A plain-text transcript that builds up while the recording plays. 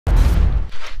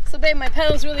So babe, my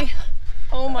pedal's really,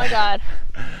 oh my God.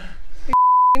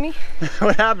 Me?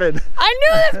 What happened? I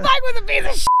knew this bike was a piece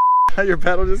of shit. Your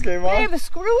pedal just came off? Babe, the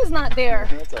screw is not there.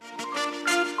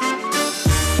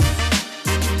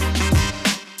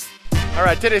 All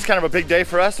right, today's kind of a big day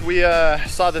for us. We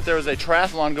saw that there was a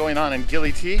triathlon going on in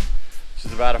GILI T, which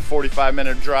is about a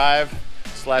 45-minute drive /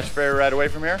 ferry ride away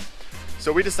from here.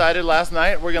 So we decided last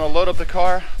night we're gonna load up the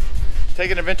car, take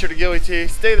an adventure to GILI T,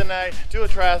 stay the night, do a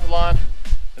triathlon,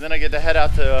 and then I get to head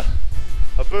out to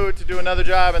a boot to do another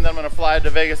job, and then I'm gonna fly to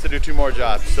Vegas to do 2 more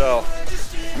jobs. So,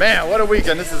 man, what a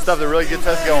weekend. This is stuff that really gets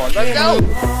us going. Let's go!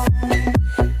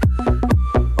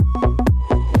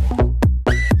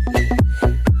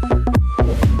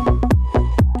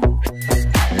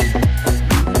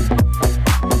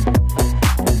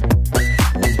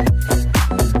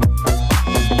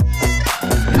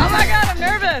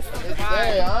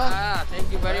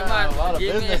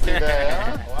 Business today,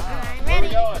 huh? Wow. Where are we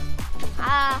going?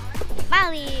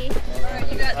 Bali.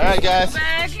 All right, guys.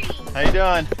 How you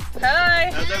doing?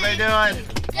 Hi. How's everybody doing?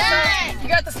 Good. You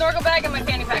got the snorkel bag and my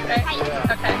fanny pack, right?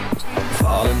 Yeah. Okay.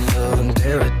 Fall in love and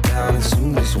tear it down as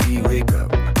soon as we wake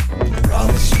up.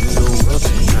 Promise you the world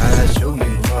tonight, show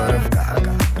you what I've got.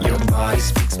 Your body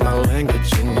speaks my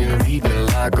language and you read me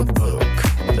like a book.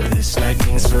 This night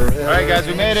means forever. All right, guys,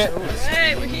 we made it.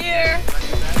 Hey, we're here.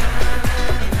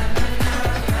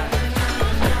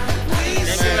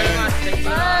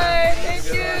 Bye, thank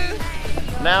you.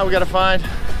 Now we gotta find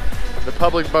the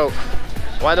public boat.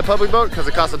 Why the public boat? Because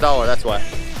it costs $1, that's why.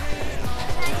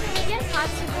 Can I get a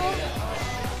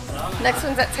popsicle? Next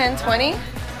one's at 10:20.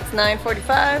 It's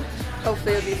 9:45.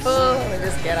 Hopefully it'll be full and we'll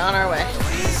just get on our way.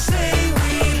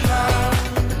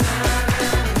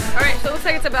 All right, so it looks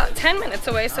like it's about 10 minutes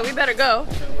away, so we better go.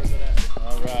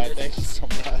 All right, thank you so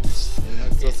much. I'm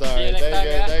so sorry.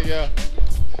 Thank you.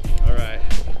 All right.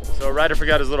 So a rider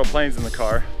forgot his little planes in the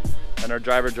car, and our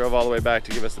driver drove all the way back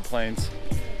to give us the planes.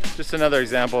 Just another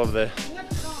example of the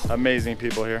amazing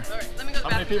people here. All right, let me go. How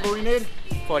many people we need?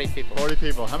 40 people. 40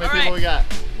 people. How many All people right. we got?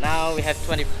 Now we have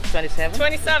 27.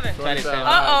 27. 27.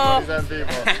 Uh-oh. 27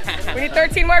 people. We need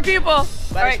 13 more people.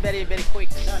 But All right. it's very, very quick.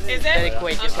 Is it? Very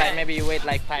quick. Just Okay. like maybe you wait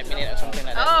like 5 minutes or something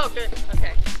like that. Oh, good.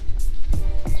 Okay.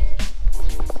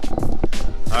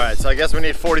 All right, so I guess we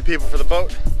need 40 people for the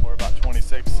boat. We're about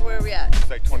 26. Where are we at? It's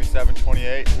like 27,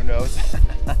 28, who knows?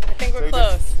 I think we're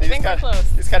close. I think we're close.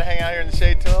 Just gotta hang out here in the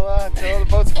shade till the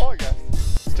boat's full, I guess.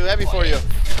 It's too heavy for you.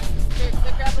 Good,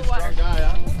 grab the water. Strong guy,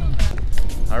 huh?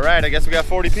 All right, I guess we got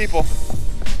 40 people.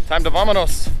 Time to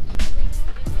vámonos.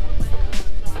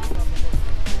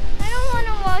 I don't want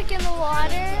to walk in the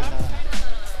water.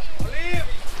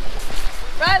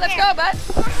 Right, let's go, bud.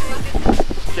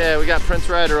 Okay, we got Prince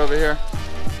Ryder over here.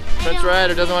 Prince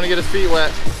Ryder doesn't want to get his feet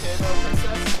wet.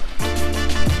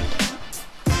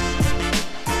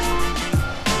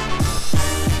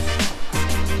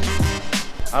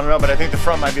 I don't know, but I think the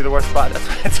front might be the worst spot. That's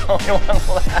why it's only one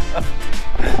left.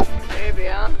 Maybe,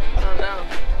 huh? I don't know.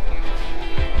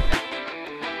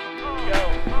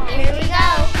 Here we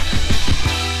go.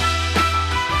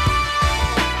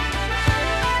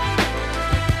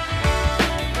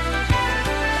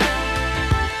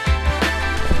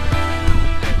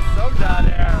 So down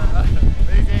there.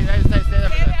 Stand up.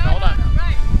 Hold on.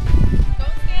 Right.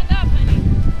 Don't stand up, honey.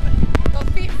 Go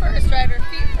feet first, Ryder.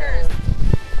 Feet first.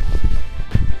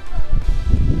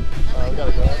 Oh, we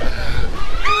gotta go.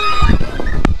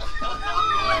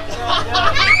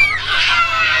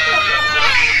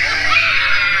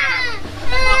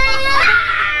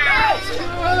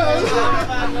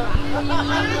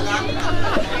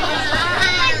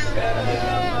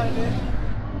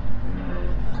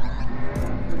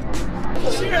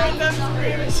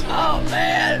 Oh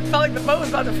man, it felt like the boat was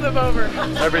about to flip over.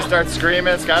 Everybody starts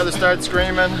screaming. Skylar starts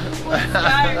screaming.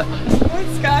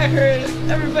 When Sky heard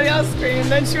everybody else scream,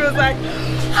 then she was like,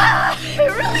 ah, it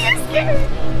really is scary.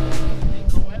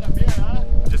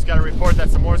 Just got to report that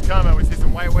some more's coming. We see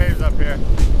some white waves up here.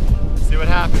 Let's see what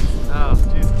happens. Oh,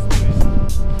 Jesus.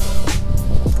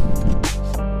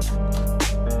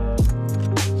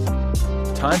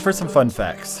 Time for some fun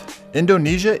facts.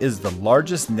 Indonesia is the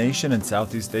largest nation in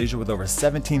Southeast Asia with over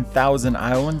 17,000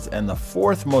 islands and the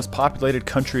 4th most populated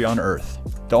country on Earth.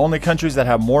 The only countries that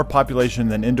have more population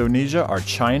than Indonesia are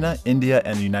China, India,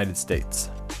 and the United States.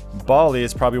 Bali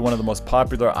is probably one of the most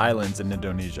popular islands in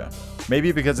Indonesia.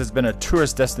 Maybe because it's been a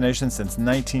tourist destination since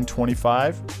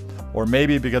 1925, or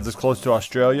maybe because it's close to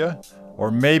Australia,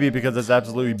 or maybe because it's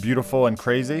absolutely beautiful and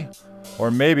crazy,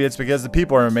 or maybe it's because the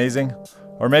people are amazing,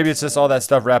 or maybe it's just all that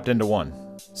stuff wrapped into one.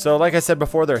 So like I said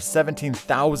before, there are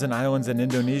 17,000 islands in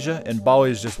Indonesia, and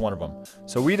Bali is just one of them.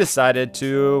 So we decided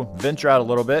to venture out a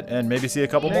little bit and maybe see a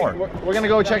couple more. We're gonna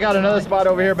go check out another spot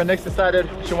over here, but Nick decided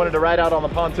she wanted to ride out on the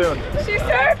pontoon. She's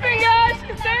surfing, guys.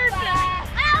 She's surfing.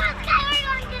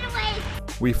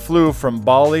 We flew from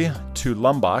Bali to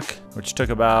Lombok, which took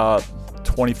about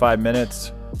 25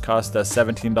 minutes, cost us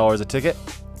 $17 a ticket.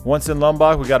 Once in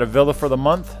Lombok, we got a villa for the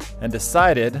month and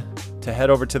decided to head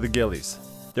over to the Gilis.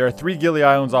 There are 3 Gili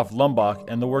islands off Lombok,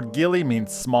 and the word Gili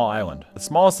means small island. The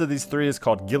smallest of these 3 is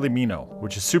called Gili Mino,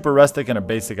 which is super rustic and a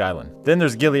basic island. Then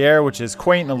there's Gili Air, which is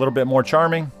quaint and a little bit more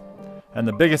charming. And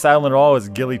the biggest island of all is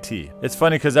Gili T. It's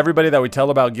funny because everybody that we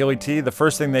tell about Gili T, the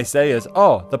first thing they say is,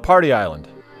 oh, the party island.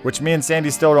 Which me and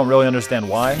Sandy still don't really understand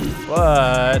why,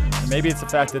 but maybe it's the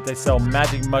fact that they sell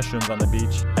magic mushrooms on the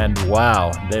beach, and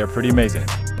wow, they are pretty amazing.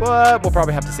 But we'll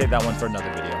probably have to save that one for another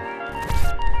video.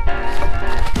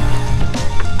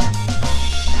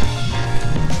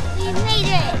 We made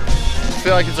it! I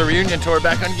feel like it's a reunion tour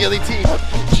back on Gili T.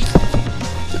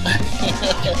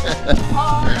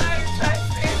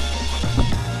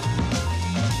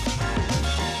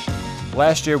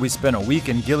 Last year we spent a week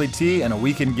in Gili T and a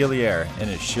week in Gili Air, and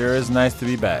it sure is nice to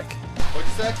be back. What'd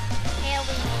you say?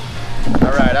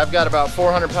 All right, I've got about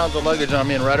 400 pounds of luggage on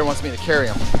me, and Ryder wants me to carry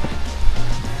them.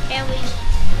 I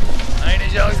ain't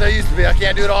as young as I used to be. I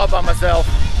can't do it all by myself.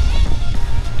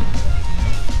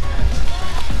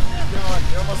 Keep going.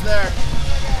 You're almost there.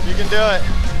 You can do it.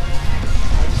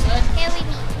 What'd you say? Carry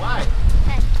me. Why?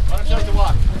 Why don't you like to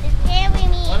walk? Carry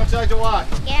me. Why don't you like to walk?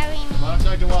 Carry me. Why don't you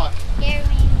like to walk? Carry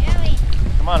me.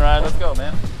 Come on, Ryan, let's go,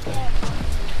 man. Look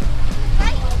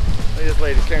at this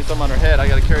lady carrying something on her head. I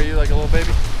gotta carry you like a little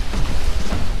baby.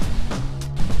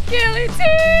 Gili T,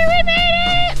 we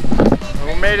made it!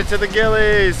 We made it to the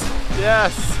Gilis.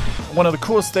 Yes. One of the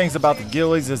coolest things about the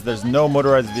Gilis is there's no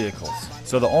motorized vehicles.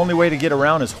 So the only way to get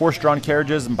around is horse-drawn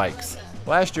carriages and bikes.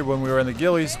 Last year when we were in the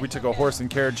Gilis, we took a horse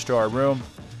and carriage to our room.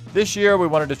 This year we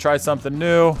wanted to try something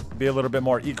new, be a little bit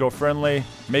more eco-friendly,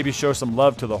 maybe show some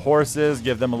love to the horses,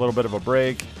 give them a little bit of a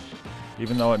break,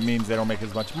 even though it means they don't make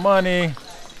as much money.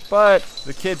 But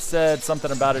the kids said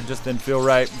something about it just didn't feel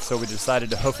right, so we decided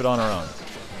to hoof it on our own.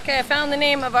 Okay, I found the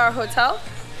name of our hotel.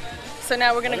 So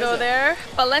now we're gonna go there.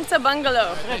 Palenta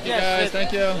Bungalow. Thank you guys,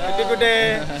 thank you. Have a good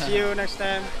day. See you next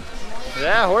time.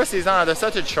 Yeah, horsies, they're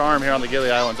such a charm here on the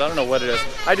Gili Islands. I don't know what it is.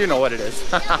 I do know what it is.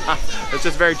 It's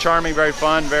just very charming, very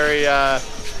fun, very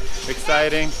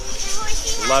exciting.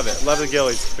 Love it. Love the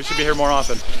Gilis. We should be here more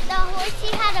often. The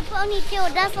horsey had a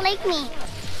ponytail just like me.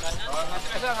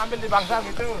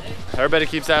 Everybody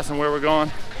keeps asking where we're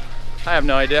going. I have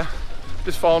no idea.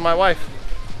 Just following my wife.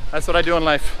 That's what I do in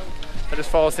life. I just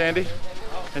follow Sandy,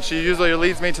 and she usually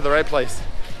leads me to the right place.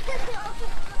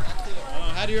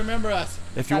 How do you remember us?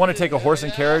 If you want to take a horse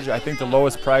and carriage, I think the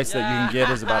lowest price that you can get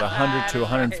is about 100 to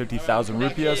 150,000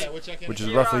 rupiahs, which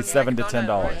is roughly $7 to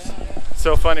 $10.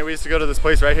 So funny, we used to go to this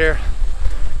place right here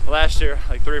last year,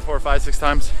 like 3, 4, 5, 6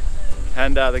 times.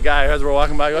 And the guy, as we're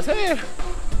walking by, goes, hey,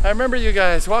 I remember you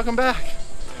guys, welcome back.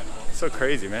 So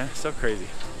crazy, man, so crazy.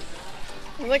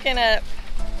 I'm looking at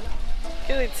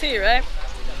Gili T, right?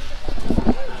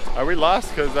 Are we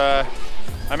lost? Because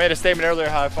I made a statement earlier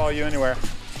how I follow you anywhere.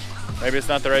 Maybe it's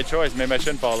not the right choice. Maybe I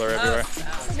shouldn't follow her everywhere.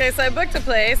 Okay, so I booked a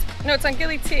place. No, it's on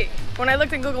Gili T. When I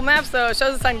looked at Google Maps, though, it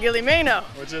shows it's on Gili Mino,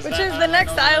 which is the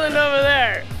next island over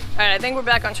there. All right, I think we're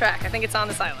back on track. I think it's on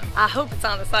this island. I hope it's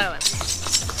on this island.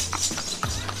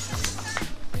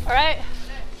 All right,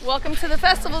 welcome to the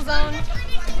festival zone.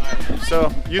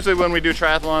 So usually when we do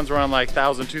triathlons, we're on like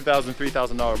 $1,000, $2,000,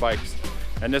 $3,000 bikes.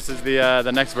 And this is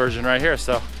the next version right here.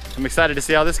 So I'm excited to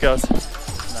see how this goes.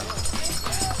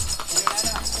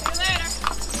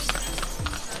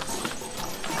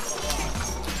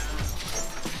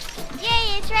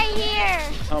 Right here.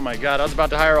 Oh my God, I was about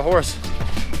to hire a horse.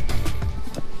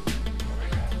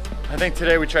 I think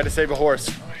today we tried to save a horse.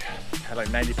 I had like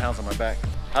 90 pounds on my back.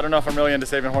 I don't know if I'm really into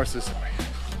saving horses.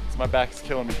 My back is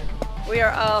killing me. We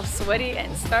are all sweaty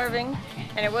and starving,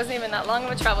 and it wasn't even that long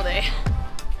of a travel day.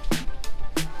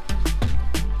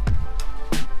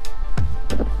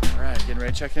 All right, getting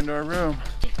ready to check into our room.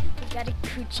 We got a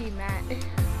coochie mat.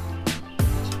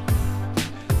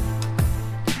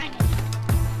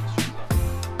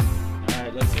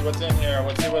 Let's see what's in here.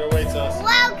 Let's see what awaits us.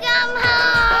 Welcome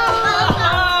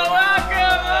home!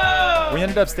 Welcome home! We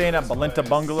ended up staying at Palenta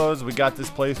Bungalows. We got this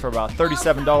place for about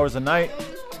 $37 a night,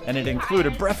 and it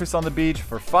included breakfast on the beach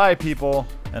for 5 people,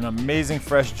 an amazing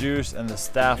fresh juice, and the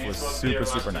staff was super,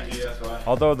 super nice.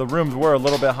 Although the rooms were a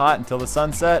little bit hot until the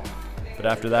sun set, but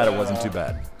after that it wasn't too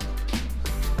bad.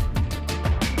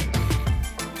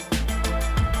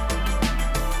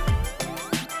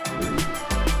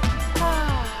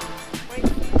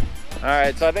 All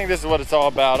right, so I think this is what it's all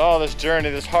about. All this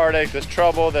journey, this heartache, this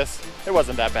trouble, it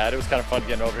wasn't that bad. It was kind of fun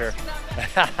getting over here.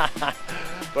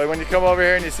 But when you come over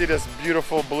here and you see this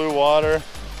beautiful blue water,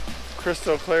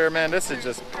 crystal clear, man, this is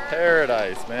just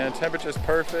paradise, man. Temperature's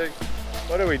perfect.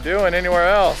 What are we doing anywhere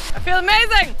else? I feel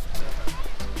amazing.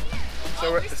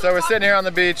 So we're sitting here on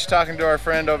the beach talking to our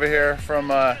friend over here from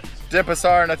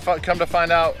Denpasar, and come to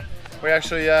find out, we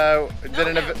actually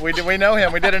we know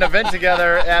him. We did an event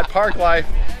together at Park Life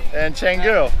in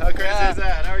Canggu. How crazy is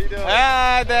that? How are you doing?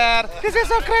 Hi there. This is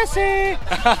so crazy.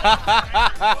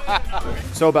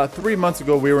 So about 3 months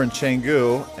ago, we were in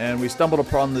Canggu, and we stumbled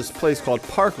upon this place called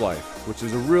Park Life, which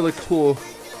is a really cool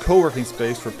co-working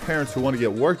space for parents who want to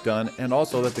get work done and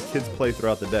also let the kids play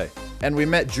throughout the day. And we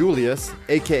met Julius,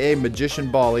 aka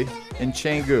Magician Bali, in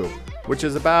Canggu, which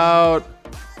is about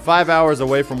 5 hours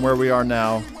away from where we are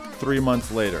now, 3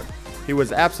 months later. He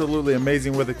was absolutely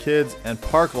amazing with the kids, and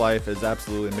Park Life is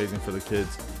absolutely amazing for the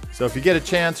kids. So if you get a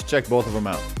chance, check both of them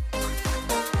out.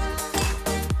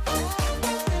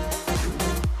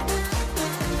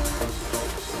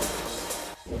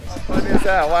 How funny is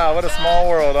that? Wow, what a small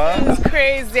world, huh? It's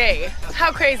crazy.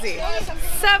 How crazy?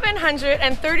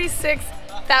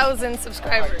 736,000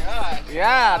 subscribers.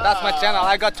 Yeah, that's my channel.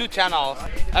 I got 2 channels.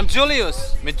 I'm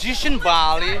Julius, Magician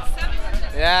Bali.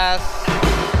 Yes.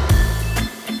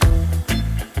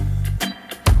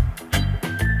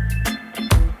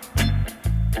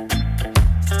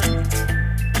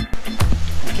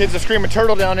 Kids are screaming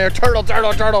turtle down there. Turtle,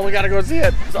 turtle, turtle. We gotta go see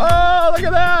it. Oh, look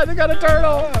at that. They got a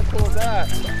turtle. How cool is that?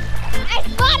 I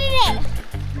spotted it.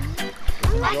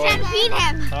 I can't feed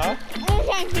him. Huh? I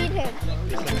can't feed him.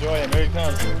 Just enjoy him. Here he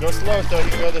comes. Go slow so he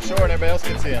can go to the shore and everybody else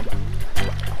can see him.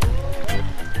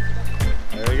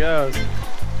 There he goes.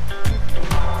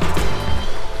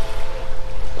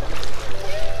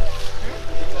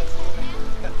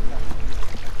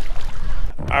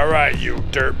 All right, you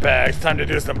dirtbags. Time to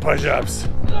do some push-ups.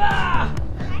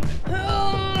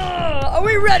 Are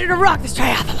we ready to rock this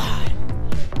triathlon?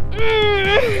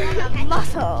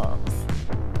 Muscles.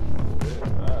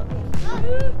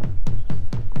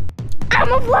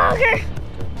 I'm a vlogger.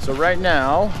 So right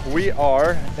now, we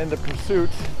are in the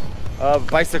pursuit of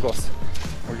bicycles.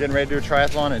 We're getting ready to do a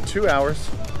triathlon in 2 hours,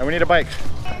 and we need a bike.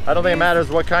 I don't think it matters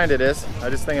what kind it is. I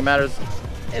just think it matters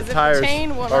Is the it tires the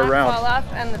chain will are not round. fall off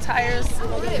and the tires?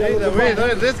 Hey, wait,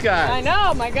 look at this guy. I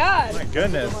know, my God. My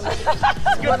goodness.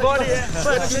 Good body,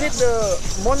 but you need the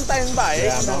mountain bike.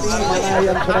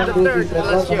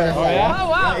 Oh yeah? Oh,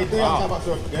 wow. I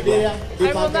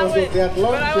will not win,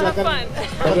 but I will have fun.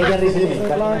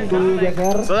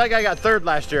 So that guy got 3rd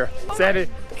last year. Sandy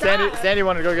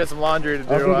wanted to go get some laundry to do,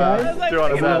 do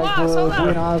on his Wow, head. so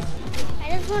loud. I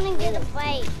just want to get a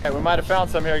bike. Hey, we might have found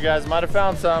some here, guys. Might have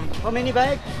found some. How many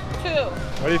bikes? 2.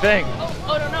 What do you think?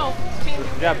 Oh, don't know.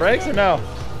 You got brakes or no?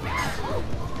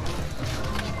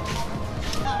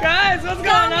 Guys, what's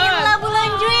going on?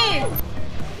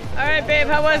 All right, babe,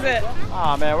 how was it?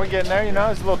 Oh man, we're getting there, you know.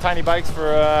 It's little tiny bikes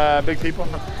for big people.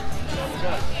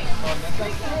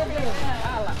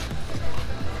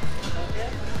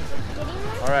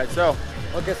 All right, so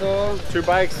Okay, so 2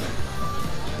 bikes,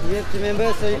 you have to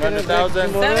remember, so you can have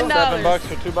 $100,000, $7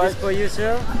 for 2 bikes. for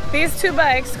yourself. These 2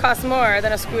 bikes cost more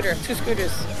than a scooter, 2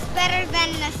 scooters. It's better than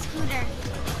a scooter.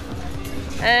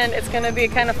 And it's gonna be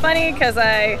kind of funny because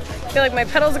I feel like my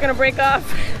pedals are gonna break off,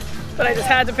 but I just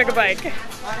had to pick a bike.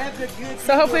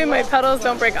 So hopefully my pedals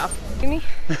don't break off. Me?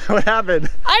 What happened?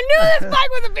 I knew this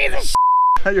bike was a piece of shit.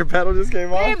 Your pedal just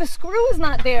came off? Babe, the screw is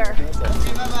not there. All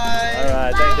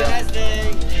right,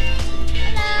 thank you.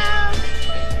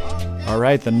 All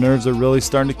right, the nerves are really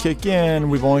starting to kick in.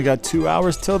 We've only got 2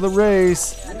 hours till the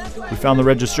race. We found the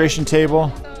registration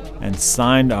table and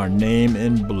signed our name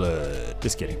in blood.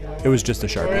 Just kidding. It was just a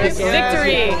Sharpie.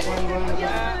 Victory.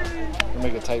 I'll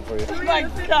make it tight for you. Oh my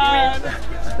God.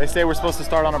 They say we're supposed to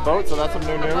start on a boat, so that's some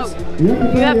new news.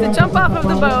 You have to jump off of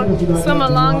the boat, swim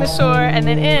along the shore, and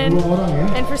then in.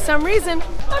 And for some reason,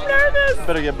 I'm nervous.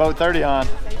 Better get boat 30 on.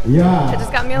 It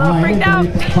just got me a little freaked out.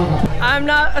 I'm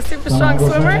not a super strong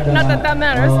swimmer, not that that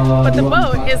matters, but the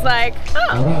boat is like,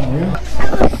 oh. I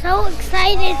was so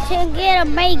excited to get a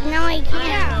bike, now I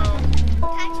can't.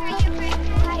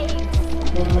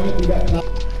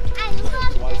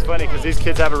 It's funny because these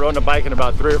kids haven't ridden a bike in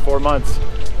about 3 or 4 months,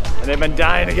 and they've been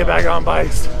dying to get back on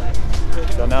bikes.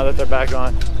 So now that they're back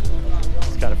on,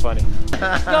 it's kind of funny.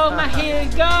 Go, my here,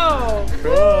 go.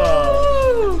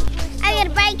 Cool. I got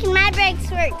a bike and my brakes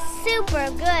work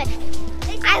super good.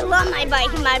 I love my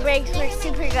bike and my brakes work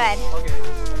super good.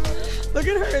 Look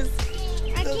at hers.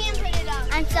 I can't put it on.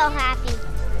 I'm so happy.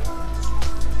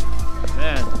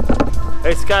 Man,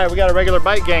 Hey Sky, we got a regular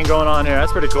bike gang going on here.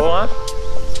 That's pretty cool, huh?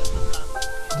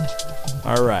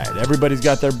 All right, everybody's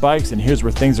got their bikes, and here's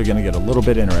where things are gonna get a little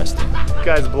bit interesting. This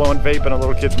guy's blowing vape in a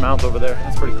little kid's mouth over there.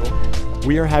 That's pretty cool.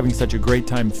 We are having such a great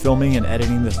time filming and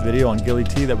editing this video on GILI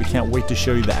T that we can't wait to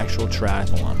show you the actual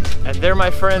triathlon. And there, my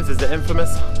friends, is the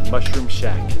infamous Mushroom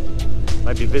Shack.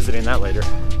 Might be visiting that later.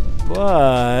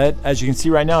 But as you can see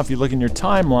right now, if you look in your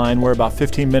timeline, we're about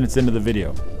 15 minutes into the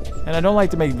video. And I don't like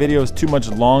to make videos too much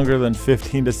longer than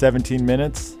 15 to 17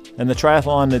 minutes. And the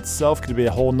triathlon itself could be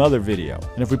a whole nother video.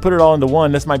 And if we put it all into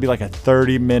one, this might be like a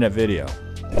 30-minute video.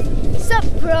 Sup,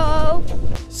 bro?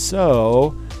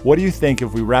 So, what do you think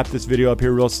if we wrap this video up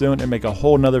here real soon and make a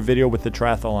whole nother video with the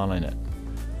triathlon in it?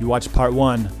 You watched part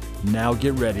 1, now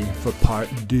get ready for part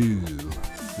 2.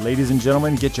 Ladies and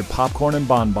gentlemen, get your popcorn and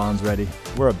bonbons ready.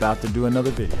 We're about to do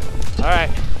another video. All right,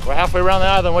 we're halfway around the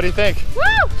island. What do you think? Woo!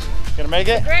 Gonna make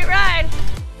it? Great ride.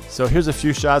 So here's a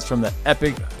few shots from the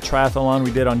epic triathlon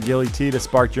we did on GILI T to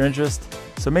spark your interest.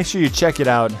 So make sure you check it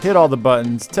out, hit all the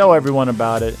buttons, tell everyone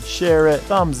about it, share it,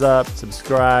 thumbs up,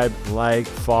 subscribe, like,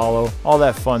 follow, all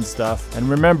that fun stuff. And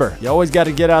remember, you always got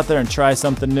to get out there and try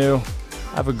something new.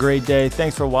 Have a great day.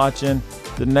 Thanks for watching.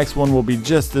 The next one will be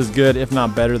just as good, if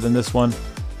not better than this one.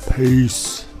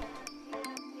 Peace.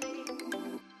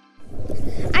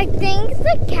 I think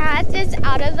the cat is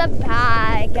out of the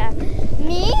bag.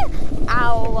 Me?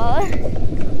 Owl.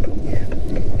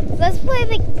 Let's play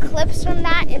the clips from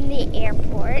that in the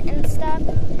airport and stuff.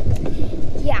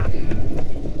 Yeah.